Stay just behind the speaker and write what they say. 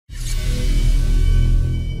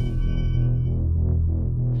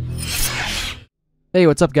Hey,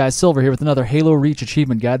 what's up guys? Silver here with another Halo Reach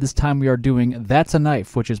achievement guide. This time we are doing That's a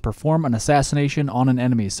Knife, which is perform an assassination on an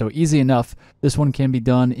enemy. So easy enough. This one can be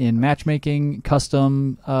done in matchmaking,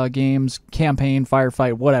 custom games, campaign,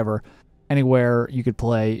 firefight, whatever. Anywhere you could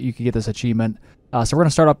play, you could get this achievement. So we're going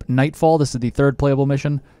to start up Nightfall. This is the third playable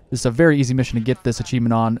mission. This is a very easy mission to get this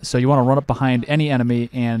achievement on. So you want to run up behind any enemy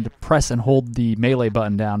and press and hold the melee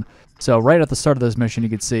button down. So right at the start of this mission, you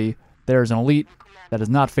can see there's an elite that is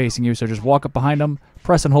not facing you, so just walk up behind them,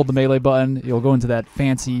 press and hold the melee button. You'll go into that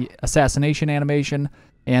fancy assassination animation,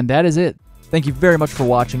 and that is it. Thank you very much for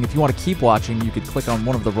watching. If you want to keep watching, you could click on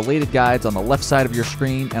one of the related guides on the left side of your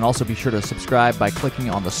screen, and also be sure to subscribe by clicking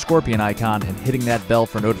on the scorpion icon and hitting that bell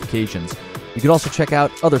for notifications. You could also check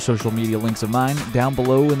out other social media links of mine down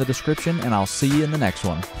below in the description, and I'll see you in the next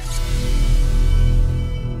one.